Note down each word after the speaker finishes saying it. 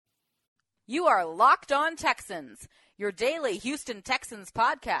You are Locked On Texans, your daily Houston Texans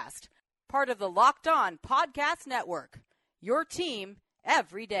podcast, part of the Locked On Podcast Network, your team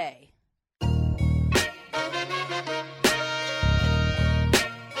every day.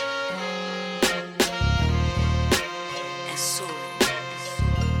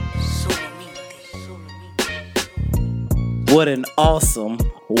 What an awesome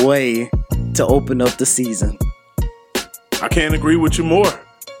way to open up the season. I can't agree with you more.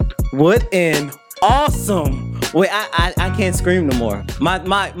 What an awesome way. I can't scream no more.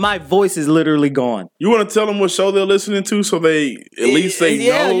 My voice is literally gone. You want to tell them what show they're listening to so they at least they know?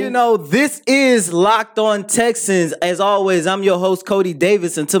 Yeah, you know, this is Locked On Texans. As always, I'm your host, Cody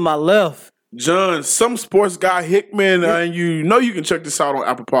Davis, and to my left, John, some sports guy Hickman, and you know you can check this out on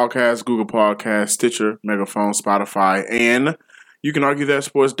Apple Podcasts, Google Podcasts, Stitcher, Megaphone, Spotify, and you can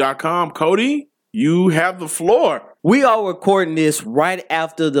arguethatsports.com. Cody, you have the floor. We are recording this right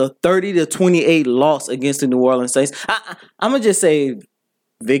after the 30-28 loss against the New Orleans Saints. I'm going to just say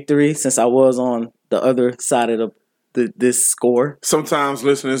victory since I was on the other side of this score. Sometimes,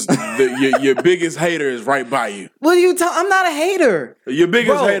 listeners, your biggest hater is right by you. What are you talking? I'm not a hater. Your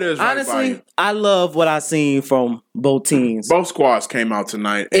biggest hater is right honestly, by you. I love what I've seen from both teams. Both squads came out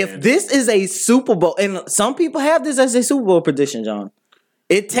tonight. If this is a Super Bowl, and some people have this as a Super Bowl prediction, John,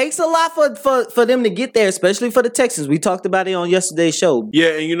 it takes a lot for them to get there, especially for the Texans. We talked about it on yesterday's show.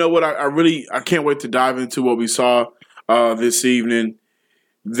 Yeah, and you know what? I can't wait to dive into what we saw this evening.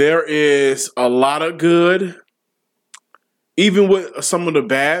 There is a lot of good. Even with some of the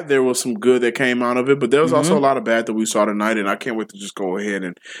bad, there was some good that came out of it. But there was also a lot of bad that we saw tonight, and I can't wait to just go ahead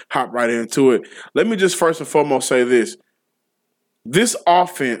and hop right into it. Let me just first and foremost say this. This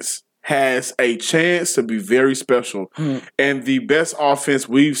offense has a chance to be very special and the best offense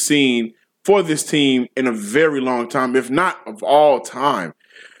we've seen for this team in a very long time, if not of all time.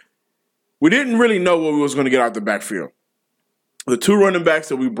 We didn't really know what we was going to get out the backfield. The two running backs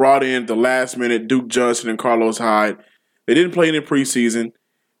that we brought in the last minute, Duke Johnson and Carlos Hyde, they didn't play in the preseason.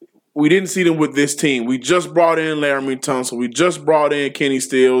 We didn't see them with this team. We just brought in Laramie Tunsil. We just brought in Kenny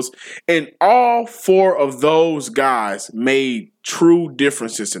Stills. And all four of those guys made true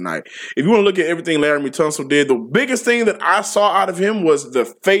differences tonight. If you want to look at everything Laramie Tunsil did, the biggest thing that I saw out of him was the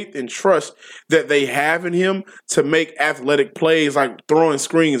faith and trust that they have in him to make athletic plays like throwing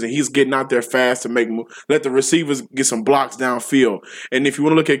screens, and he's getting out there fast to let the receivers get some blocks downfield. And if you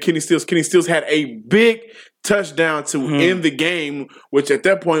want to look at Kenny Stills had a big touchdown to end the game, which at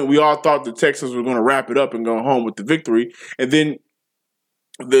that point we all thought the Texans were going to wrap it up and go home with the victory. And then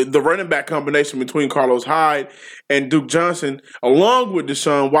the running back combination between Carlos Hyde and Duke Johnson, along with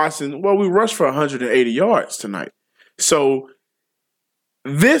Deshaun Watson, well, we rushed for 180 yards tonight. So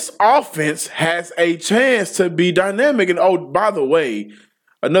this offense has a chance to be dynamic. And oh, by the way,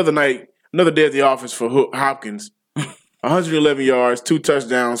 another day at the office for Hopkins. 111 yards, 2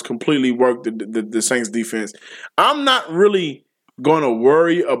 touchdowns, completely worked the Saints defense. I'm not really going to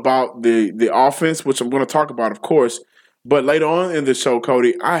worry about the offense, which I'm going to talk about, of course. But later on in the show,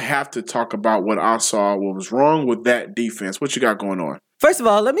 Cody, I have to talk about what I saw, what was wrong with that defense. What you got going on? First of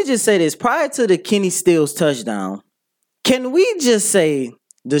all, let me just say this. Prior to the Kenny Stills touchdown, can we just say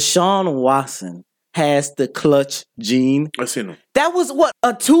Deshaun Watson has the clutch gene? That's in him. That was what,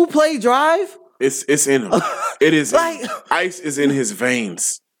 a 2-play drive? It's in him. It is. Like, ice is in his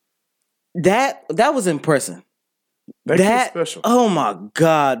veins. That was impressive. That's special. Oh my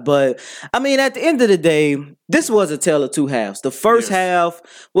God. But I mean, at the end of the day, this was a tale of two halves. The first half,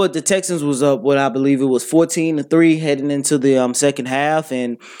 the Texans was up, I believe it was 14-3 heading into the second half.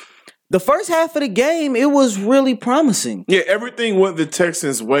 And the first half of the game, it was really promising. Yeah, everything went the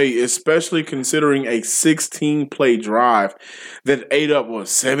Texans' way, especially considering a 16-play drive that ate up,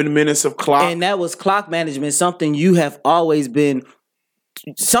 7 minutes of clock? And that was clock management, something you have been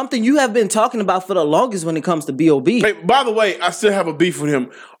talking about for the longest when it comes to B.O.B. Hey, by the way, I still have a beef with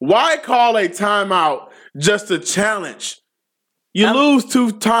him. Why call a timeout just a challenge? You lose 2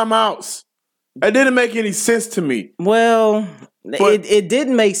 timeouts. That didn't make any sense to me. Well, it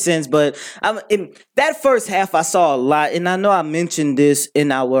didn't make sense, but in that first half I saw a lot, and I know I mentioned this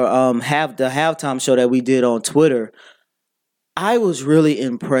in our halftime show that we did on Twitter. I was really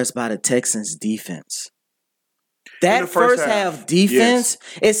impressed by the Texans' defense. That first half defense,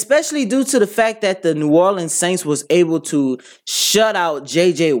 especially due to the fact that the New Orleans Saints was able to shut out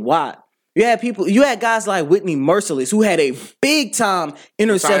J.J. Watt. You had guys like Whitney Merciless who had a big time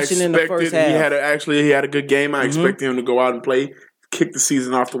interception in the first half. He had a good game. I expected him to go out and play, kick the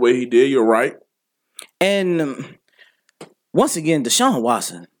season off the way he did. You're right. And once again, Deshaun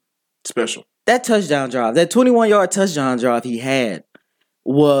Watson. Special. That touchdown drive, that 21-yard touchdown drive he had.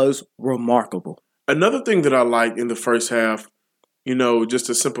 was remarkable. Another thing that I liked in the first half, just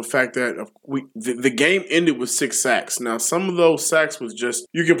the simple fact that the game ended with 6 sacks. Now, some of those sacks was just,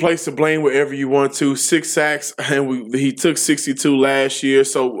 you can place the blame wherever you want to. 6 sacks, and he took 62 last year.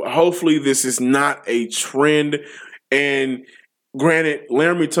 So hopefully this is not a trend. And granted,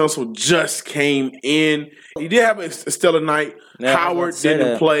 Laramie Tunsil just came in. He did have a stellar night. Yeah, Howard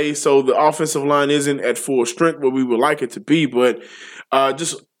didn't play, so the offensive line isn't at full strength where we would like it to be. But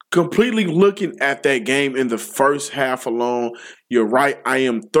just completely looking at that game in the first half alone, you're right. I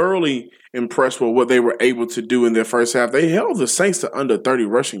am thoroughly impressed with what they were able to do in their first half. They held the Saints to under 30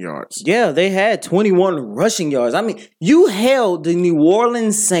 rushing yards. Yeah, they had 21 rushing yards. I mean, you held the New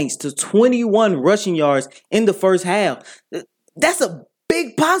Orleans Saints to 21 rushing yards in the first half. That's a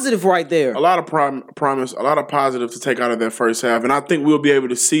big positive right there. A lot of promise, a lot of positive to take out of that first half. And I think we'll be able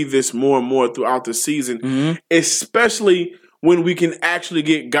to see this more and more throughout the season, especially when we can actually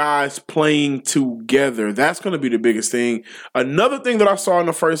get guys playing together. That's going to be the biggest thing. Another thing that I saw in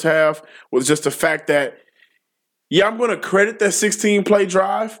the first half was just the fact that, I'm going to credit that 16-play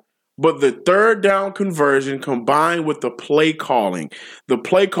drive, but the third down conversion combined with the play calling, that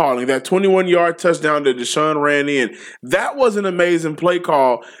 21-yard touchdown that Deshaun ran in, that was an amazing play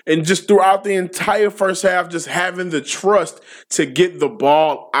call. And just throughout the entire first half, just having the trust to get the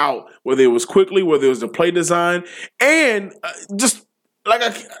ball out, whether it was quickly, whether it was the play design, and just like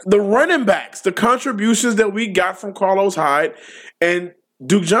the running backs, the contributions that we got from Carlos Hyde and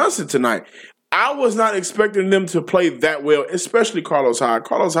Duke Johnson tonight. I was not expecting them to play that well, especially Carlos Hyde.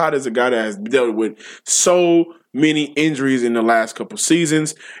 Carlos Hyde is a guy that has dealt with so many injuries in the last couple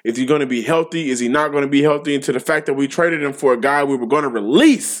seasons. Is he going to be healthy? Is he not going to be healthy? And to the fact that we traded him for a guy we were going to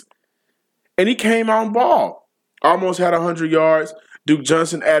release, and he came out and ball. Almost had 100 yards. Duke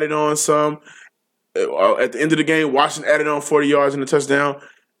Johnson added on some. At the end of the game, Washington added on 40 yards and a touchdown.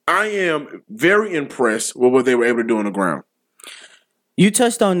 I am very impressed with what they were able to do on the ground. You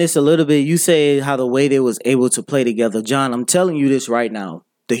touched on this a little bit. You said how the way they was able to play together. John, I'm telling you this right now.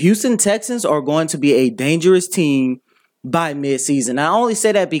 The Houston Texans are going to be a dangerous team by midseason. I only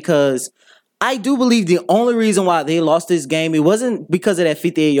say that because I do believe the only reason why they lost this game, it wasn't because of that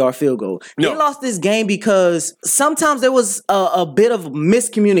 58-yard field goal. No. They lost this game because sometimes there was a bit of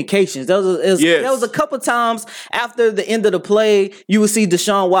miscommunications. There was a couple times after the end of the play, you would see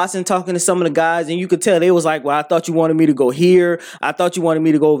Deshaun Watson talking to some of the guys, and you could tell they was like, well, I thought you wanted me to go here. I thought you wanted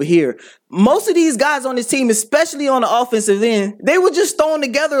me to go over here. Most of these guys on this team, especially on the offensive end, they were just thrown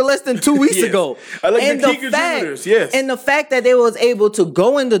together less than 2 weeks ago. I like and the contributors, yes. And the fact that they was able to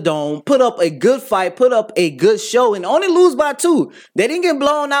go in the dome, put up a good fight, put up a good show, and only lose by 2. They didn't get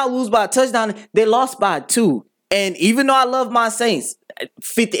blown out, lose by a touchdown. They lost by 2. And even though I love my Saints,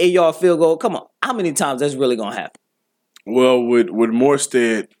 58-yard field goal, come on. How many times that's really going to happen? Well, with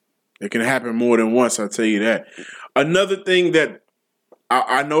Morstead, it can happen more than once, I'll tell you that. Another thing that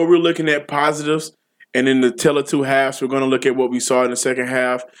I know we're looking at positives, and in the tail of 2 halves, we're going to look at what we saw in the second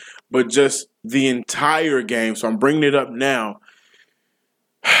half, but just the entire game. So I'm bringing it up now.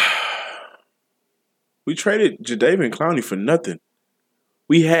 We traded Jadeveon Clowney for nothing.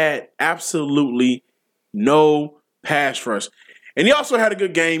 We had absolutely no pass rush. And he also had a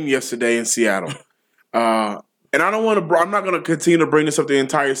good game yesterday in Seattle. And I'm not going to continue to bring this up the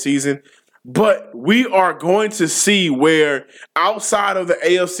entire season, but we are going to see where outside of the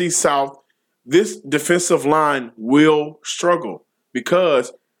AFC South, this defensive line will struggle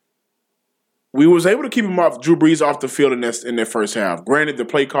because we was able to keep Drew Brees off the field in their first half. Granted, the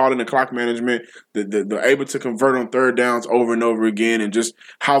play calling, the clock management, they're able to convert on third downs over and over again, and just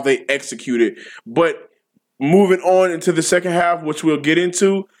how they executed. But moving on into the second half, which we'll get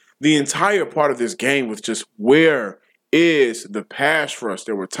into, the entire part of this game was just where is the pass rush.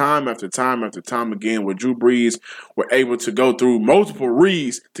 There were time after time after time again where Drew Brees were able to go through multiple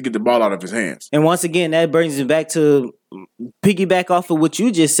reads to get the ball out of his hands. And once again, that brings me back to piggyback off of what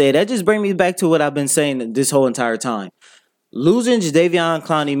you just said. That just brings me back to what I've been saying this whole entire time. Losing Jadeveon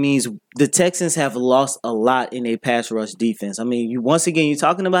Clowney means the Texans have lost a lot in a pass rush defense. I mean, you're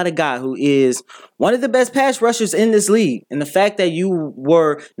talking about a guy who is one of the best pass rushers in this league. And the fact that you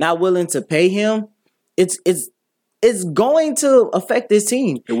were not willing to pay him, it's going to affect this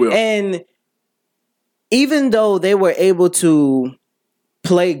team. It will. And even though they were able to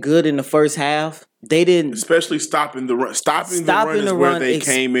play good in the first half, they didn't. Especially stopping the run. Stopping the run is where they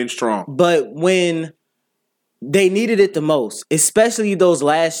came in strong. But when they needed it the most, especially those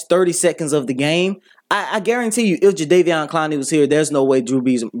last 30 seconds of the game, I guarantee you, if Jadeveon Clowney was here, there's no way Drew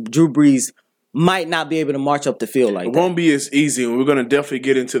Brees might not be able to march up the field like that. It won't be as easy, and we're going to definitely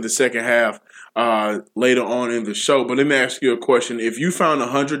get into the second half later on in the show. But let me ask you a question. If you found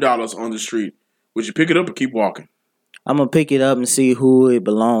 $100 on the street, would you pick it up or keep walking? I'm going to pick it up and see who it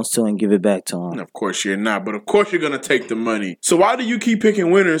belongs to and give it back to him. And of course you're not, but of course you're going to take the money. So why do you keep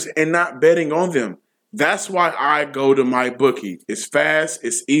picking winners and not betting on them? That's why I go to MyBookie. It's fast,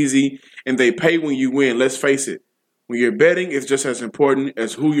 it's easy, and they pay when you win. Let's face it. When you're betting, it's just as important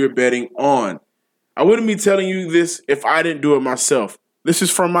as who you're betting on. I wouldn't be telling you this if I didn't do it myself. This is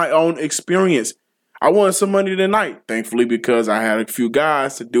from my own experience. I won some money tonight, thankfully, because I had a few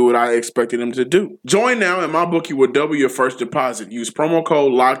guys to do what I expected them to do. Join now and MyBookie will double your first deposit. Use promo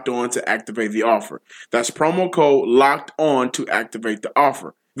code LOCKEDON to activate the offer. That's promo code LOCKEDON to activate the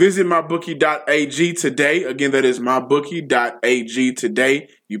offer. Visit mybookie.ag today. Again, that is mybookie.ag today.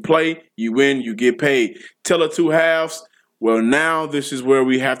 You play, you win, you get paid. Teller 2 halves. Well, now this is where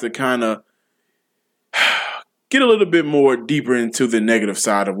we have to kind of get a little bit more deeper into the negative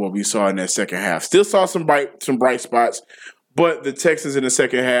side of what we saw in that second half. Still saw some bright spots, but the Texans in the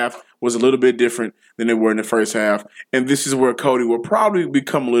second half was a little bit different than they were in the first half. And this is where Cody will probably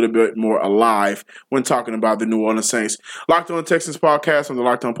become a little bit more alive when talking about the New Orleans Saints. Locked On Texans podcast on the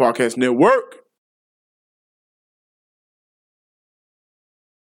Locked On Podcast Network.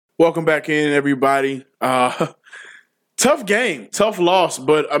 Welcome back in, everybody. Tough game, tough loss,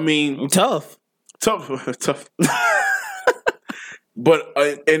 but I mean... Tough. But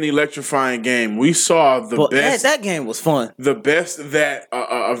an electrifying game. We saw the best. That game was fun. The best that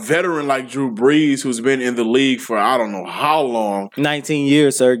a veteran like Drew Brees, who's been in the league for I don't know how long. 19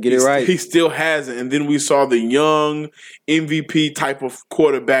 years, sir. Get it right. He still hasn't. And then we saw the young MVP type of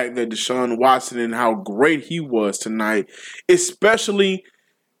quarterback that Deshaun Watson and how great he was tonight. Especially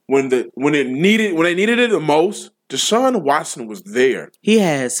when they needed it the most, Deshaun Watson was there. He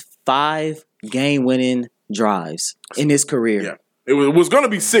has 5 game-winning drives in his career. Yeah. It was going to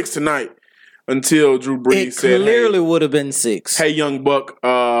be 6 tonight until Drew Brees said, it clearly would have been 6. Hey, young buck,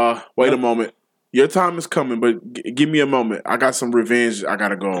 wait a moment. Your time is coming, but give me a moment. I got some revenge I got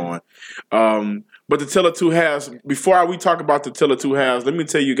to go on. But the Teller 2 halves, before we talk about the Teller 2 halves, let me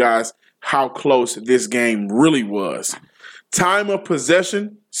tell you guys how close this game really was. Time of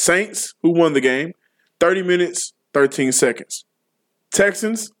possession, Saints, who won the game, 30 minutes, 13 seconds.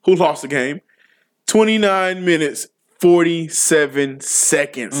 Texans, who lost the game, 29 minutes, 47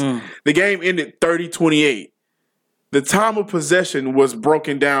 seconds. The game ended 30-28. The time of possession was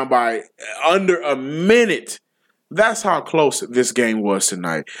broken down by under a minute. That's how close this game was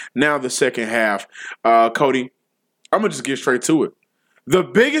tonight. Now the second half. Cody, I'm going to just get straight to it. The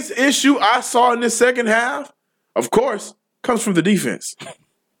biggest issue I saw in this second half, of course, comes from the defense.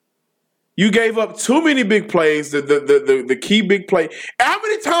 You gave up too many big plays, the key big play. How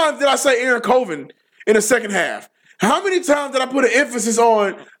many times did I say Aaron Colvin in the second half? How many times did I put an emphasis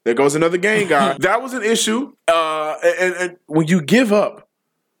on, there goes another game guy? That was an issue. And when you give up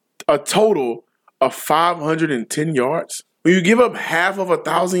a total of 510 yards, when you give up half of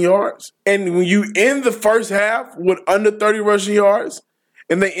 1,000 yards, and when you end the first half with under 30 rushing yards,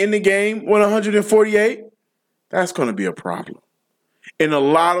 and they end the game with 148, that's going to be a problem. And a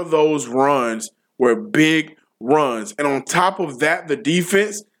lot of those runs were big runs. And on top of that, the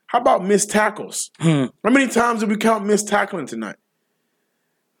defense, how about missed tackles? How many times did we count missed tackling tonight?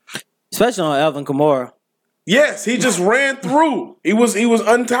 Especially on Alvin Kamara. Yes, he just ran through. He was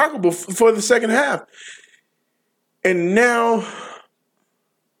untackleable for the second half. And now,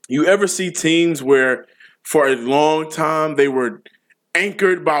 you ever see teams where for a long time they were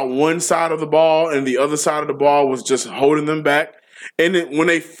anchored by one side of the ball and the other side of the ball was just holding them back? And then when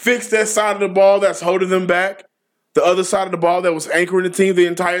they fix that side of the ball that's holding them back, the other side of the ball that was anchoring the team the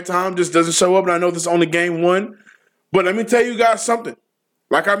entire time just doesn't show up. And I know this is only game 1. But let me tell you guys something.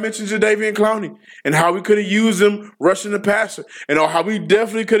 Like I mentioned Jadeveon Clowney and how we could have used him rushing the passer and how we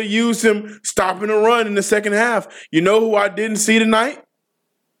definitely could have used him stopping the run in the second half. You know who I didn't see tonight?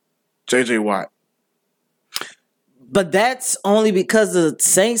 J.J. Watt. But that's only because the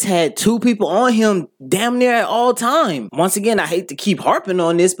Saints had 2 people on him damn near at all time. Once again, I hate to keep harping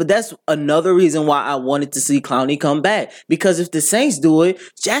on this, but that's another reason why I wanted to see Clowney come back. Because if the Saints do it,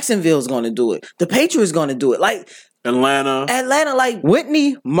 Jacksonville's going to do it. The Patriots going to do it. Like Atlanta, like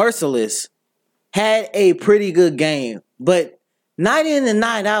Whitney Merciless had a pretty good game. But night in and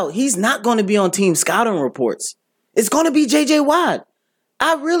night out, he's not going to be on team scouting reports. It's going to be J.J. Watt.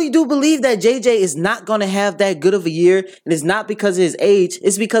 I really do believe that JJ is not going to have that good of a year, and it's not because of his age.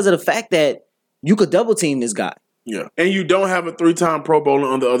 It's because of the fact that you could double team this guy. Yeah, and you don't have a 3-time Pro Bowler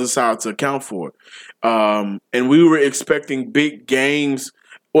on the other side to account for it. And we were expecting big games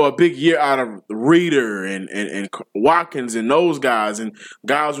or a big year out of Reader and Watkins and those guys and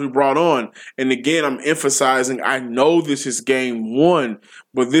guys we brought on. And again, I'm emphasizing, I know this is game one,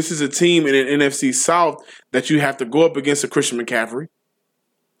 but this is a team in an NFC South that you have to go up against a Christian McCaffrey.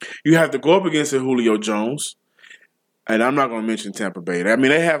 You have to go up against a Julio Jones. And I'm not going to mention Tampa Bay. I mean,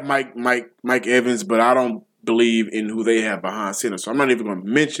 they have Mike Evans, but I don't believe in who they have behind center. So I'm not even going to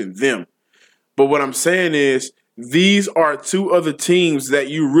mention them. But what I'm saying is, these are two other teams that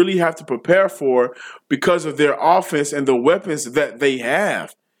you really have to prepare for because of their offense and the weapons that they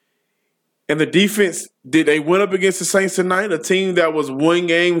have. And the defense, did they win up against the Saints tonight? A team that was one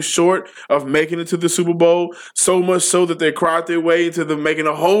game short of making it to the Super Bowl, so much so that they cried their way into making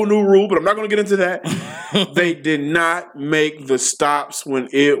a whole new rule, but I'm not going to get into that. They did not make the stops when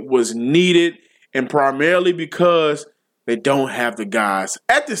it was needed, and primarily because they don't have the guys.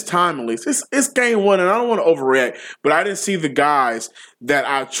 At this time, at least, it's game one, and I don't want to overreact, but I didn't see the guys that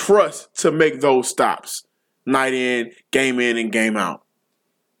I trust to make those stops night in, and game out.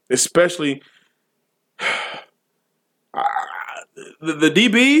 Especially the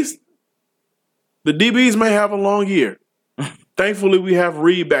DBs. The DBs may have a long year. Thankfully, we have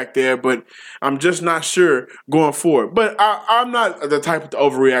Reed back there, but I'm just not sure going forward. But I'm not the type to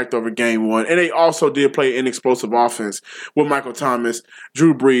overreact over game one. And they also did play an explosive offense with Michael Thomas,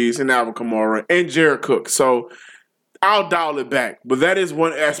 Drew Brees, and Alvin Kamara, and Jared Cook. So I'll dial it back. But that is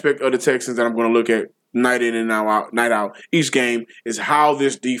one aspect of the Texans that I'm going to look at night in and night out. Each game is how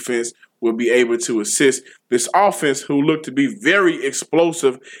this defense will be able to assist this offense who look to be very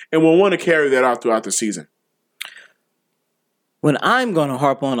explosive and will want to carry that out throughout the season. When I'm going to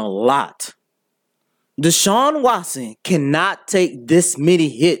harp on a lot, Deshaun Watson cannot take this many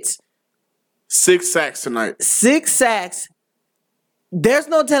hits. 6 sacks tonight. 6 sacks. There's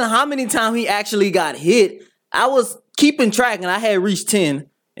no telling how many times he actually got hit. I was keeping track and I had reached 10.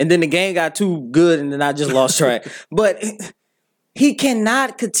 And then the game got too good and then I just lost track. But he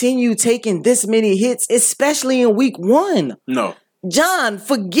cannot continue taking this many hits, especially in week one. No. John,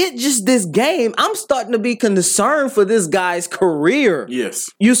 forget just this game. I'm starting to be concerned for this guy's career. Yes.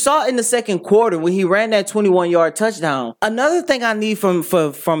 You saw in the second quarter when he ran that 21-yard touchdown. Another thing I need from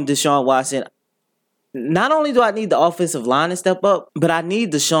Deshaun Watson, not only do I need the offensive line to step up, but I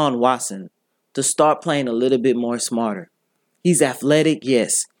need Deshaun Watson to start playing a little bit more smarter. He's athletic,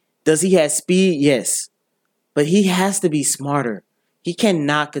 yes. Does he have speed? Yes. But he has to be smarter. He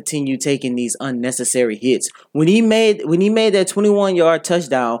cannot continue taking these unnecessary hits. When he made that 21-yard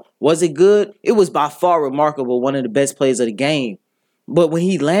touchdown, was it good? It was by far remarkable, one of the best plays of the game. But when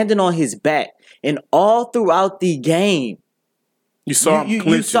he landed on his back and all throughout the game, you saw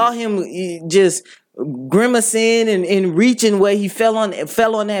him just grimacing and reaching where he fell on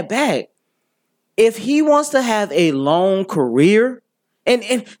that back. If he wants to have a long career,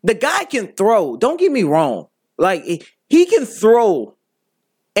 and the guy can throw, don't get me wrong. Like, he can throw,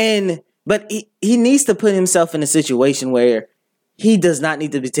 but he needs to put himself in a situation where he does not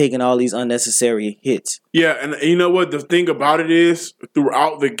need to be taking all these unnecessary hits. Yeah, and you know what? The thing about it is,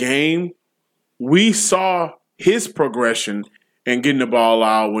 throughout the game, we saw his progression and getting the ball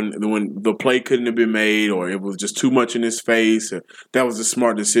out when the play couldn't have been made or it was just too much in his face. That was a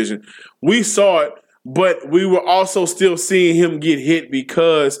smart decision. We saw it, but we were also still seeing him get hit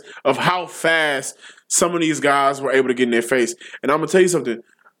because of how fast some of these guys were able to get in their face. And I'm going to tell you something.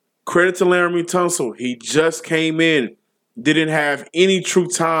 Credit to Laramie Tunsil. He just came in, didn't have any true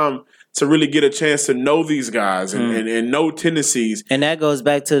time to really get a chance to know these guys and know tendencies. And that goes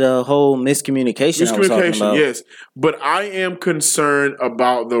back to the whole miscommunication I was talking about. Yes. But I am concerned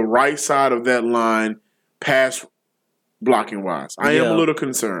about the right side of that line pass blocking wise. I am a little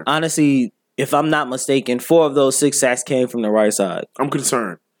concerned. Honestly, if I'm not mistaken, 4 of those 6 sacks came from the right side. I'm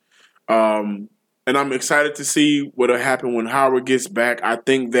concerned. And I'm excited to see what'll happen when Howard gets back. I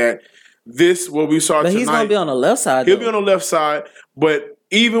think that what we saw tonight. But he's going to be on the left side. He'll be on the left side. But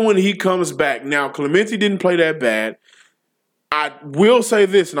even when he comes back, now Clemente didn't play that bad. I will say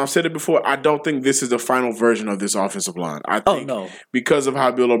this, and I've said it before, I don't think this is the final version of this offensive line. I think because of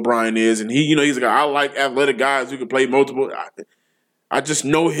how Bill O'Brien is, and he's a guy, I like athletic guys who can play multiple. I just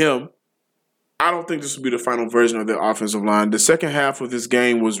know him. I don't think this will be the final version of the offensive line. The second half of this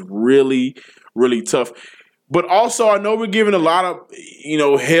game was really, really tough. But also, I know we're giving a lot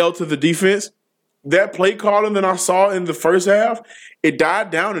of, hell to the defense. That play calling that I saw in the first half, it died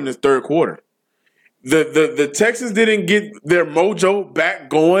down in the third quarter. The Texans didn't get their mojo back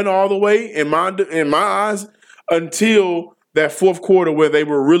going all the way in my eyes until that fourth quarter where they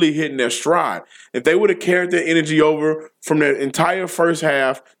were really hitting their stride. If they would have carried their energy over from the entire first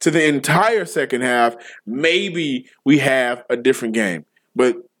half to the entire second half, maybe we have a different game.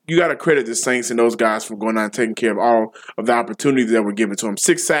 But you got to credit the Saints and those guys for going out and taking care of all of the opportunities that were given to them.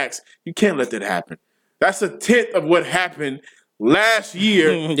 6 sacks, you can't let that happen. That's a tenth of what happened last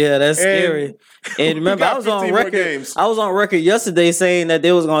year. Yeah, that's scary. And remember, I was on record yesterday saying that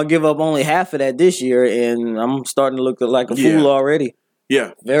they was going to give up only half of that this year, and I'm starting to look like a fool already.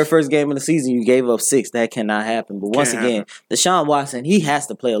 Yeah. Very first game of the season, you gave up 6. That cannot happen. But once again, Deshaun Watson, he has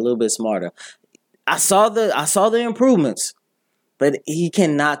to play a little bit smarter. I saw the improvements, but he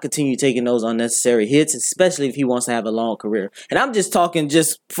cannot continue taking those unnecessary hits, especially if he wants to have a long career. And I'm just talking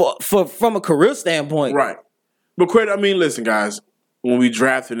from a career standpoint. Right. But credit, listen, guys, when we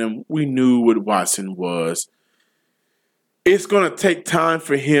drafted him, we knew what Watson was. It's going to take time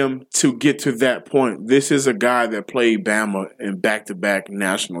for him to get to that point. This is a guy that played Bama in back-to-back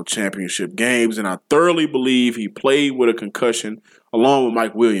national championship games, and I thoroughly believe he played with a concussion along with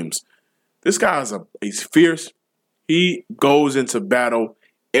Mike Williams. This guy he's fierce. He goes into battle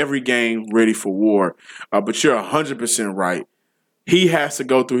every game ready for war. But you're 100% right. He has to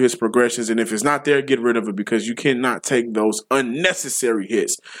go through his progressions, and if it's not there, get rid of it because you cannot take those unnecessary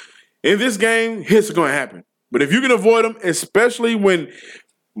hits. In this game, hits are going to happen. But if you can avoid them, especially when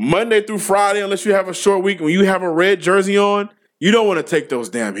Monday through Friday, unless you have a short week, when you have a red jersey on, you don't want to take those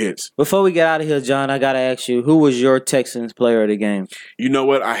damn hits. Before we get out of here, John, I got to ask you, who was your Texans player of the game? You know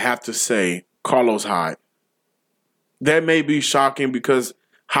what? I have to say Carlos Hyde. That may be shocking because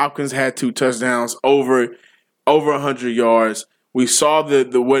Hopkins had 2 touchdowns, over 100 yards. We saw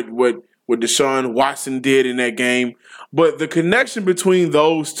what Deshaun Watson did in that game. But the connection between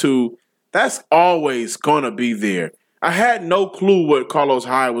those two, that's always going to be there. I had no clue what Carlos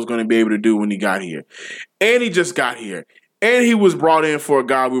Hyde was going to be able to do when he got here. And he just got here. And he was brought in for a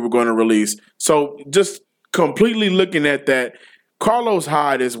guy we were going to release. So just completely looking at that, Carlos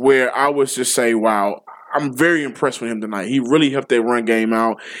Hyde is where I would just say, wow, I'm very impressed with him tonight. He really helped that run game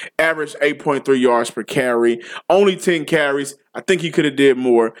out. Averaged 8.3 yards per carry. Only 10 carries. I think he could have did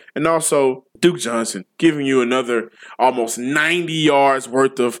more. And also, Duke Johnson giving you another almost 90 yards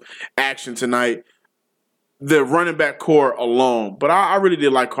worth of action tonight. The running back core alone. But I really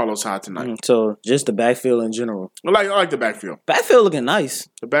did like Carlos Hyde tonight. So, just the backfield in general. I like the backfield. Backfield looking nice.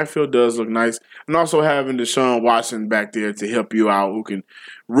 The backfield does look nice. And also having Deshaun Watson back there to help you out who can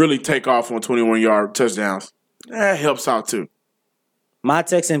really take off on 21-yard touchdowns. That helps out too. My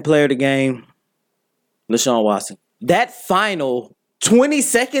Texan player of the game, Deshaun Watson. That final 20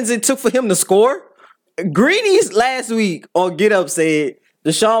 seconds it took for him to score. Greenies last week on Get Up said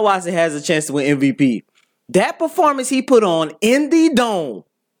Deshaun Watson has a chance to win MVP. That performance he put on in the Dome,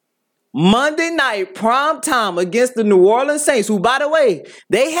 Monday night, prime time against the New Orleans Saints, who, by the way,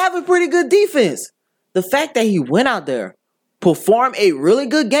 they have a pretty good defense. The fact that he went out there, performed a really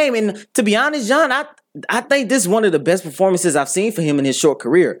good game, and to be honest, John, I think this is one of the best performances I've seen for him in his short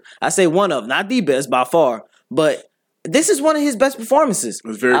career. I say one of, not the best by far, but this is one of his best performances.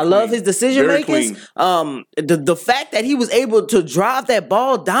 I love his decision making. The fact that he was able to drive that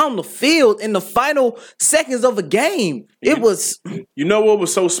ball down the field in the final seconds of a game. It was. You know what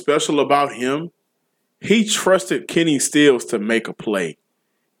was so special about him? He trusted Kenny Stills to make a play,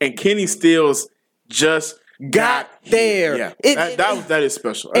 and Kenny Stills just got there. Yeah, that is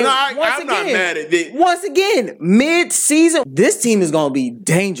special. And I'm not mad at it. Once again, mid-season, this team is going to be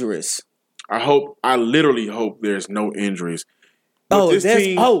dangerous. I literally hope there's no injuries.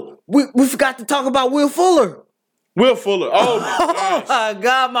 We forgot to talk about Will Fuller. Will Fuller. Oh my gosh.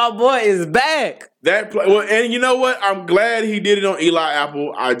 God, my boy is back. That play. Well, and you know what? I'm glad he did it on Eli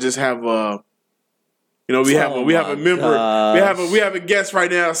Apple. I just have we have a member. We have a guest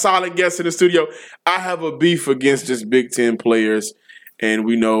right now, a solid guest in the studio. I have a beef against just Big Ten players, and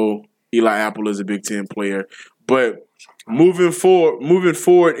we know Eli Apple is a Big Ten player. But moving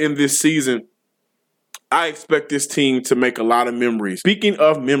forward in this season, I expect this team to make a lot of memories. Speaking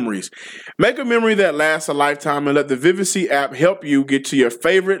of memories, make a memory that lasts a lifetime and let the Vivid app help you get to your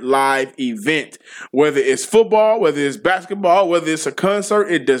favorite live event. Whether it's football, whether it's basketball, whether it's a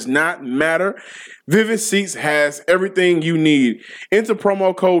concert, it does not matter. Vivid Seats has everything you need. Enter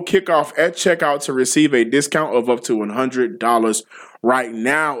promo code KICKOFF at checkout to receive a discount of up to $100 right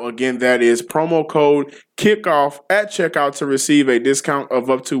now. Again, that is promo code KICKOFF at checkout to receive a discount of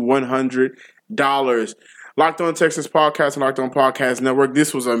up to $100. Locked On Texans Podcast and Locked On Podcast Network.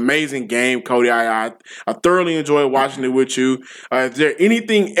 This was an amazing game, Cody. I thoroughly enjoyed watching it with you. Is there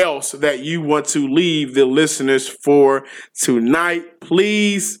anything else that you want to leave the listeners for tonight?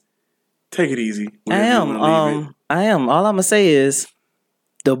 Please take it easy. I am. All I'm gonna say is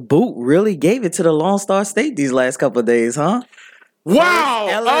the boot really gave it to the Lone Star State these last couple of days, huh? Wow.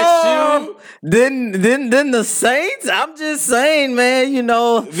 LSU. Then the Saints. I'm just saying, man. You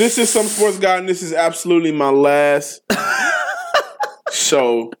know, This is Some Sports Guy, and this is absolutely my last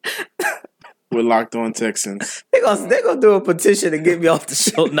show with Locked On Texans. they're gonna do a petition to get me off the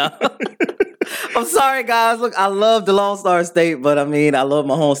show now. I'm sorry, guys. Look, I love the Lone Star State, but I mean, I love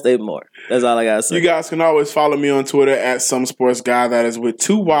my home state more. That's all I gotta say. You guys can always follow me on Twitter at Some Sports Guy. That is with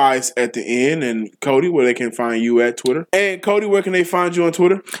 2 Y's at the end. And Cody, where they can find you at Twitter. And Cody, where can they find you on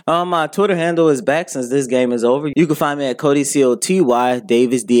Twitter? My Twitter handle is back since this game is over. You can find me at Cody COTY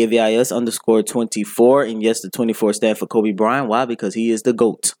Davis DAVIS _24. And yes, the 24 stand for Kobe Bryant. Why? Because he is the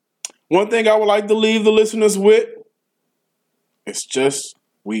GOAT. One thing I would like to leave the listeners with, it's just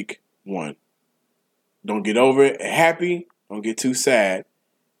week 1. Don't get over it happy. Don't get too sad.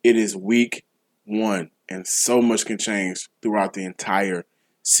 It is week 1, and so much can change throughout the entire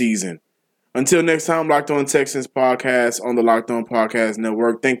season. Until next time, Locked On Texans podcast on the Locked On Podcast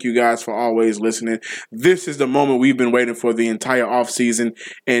Network. Thank you guys for always listening. This is the moment we've been waiting for the entire offseason,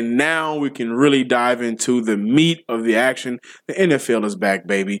 and now we can really dive into the meat of the action. The NFL is back,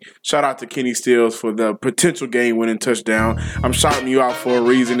 baby. Shout out to Kenny Stills for the potential game-winning touchdown. I'm shouting you out for a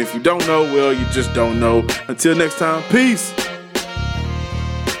reason. If you don't know, well, you just don't know. Until next time, peace.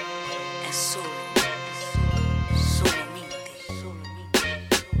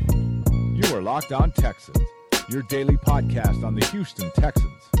 Locked On Texans, your daily podcast on the Houston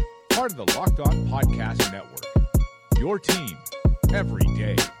Texans, part of the Locked On Podcast Network. Your team every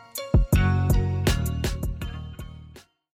day.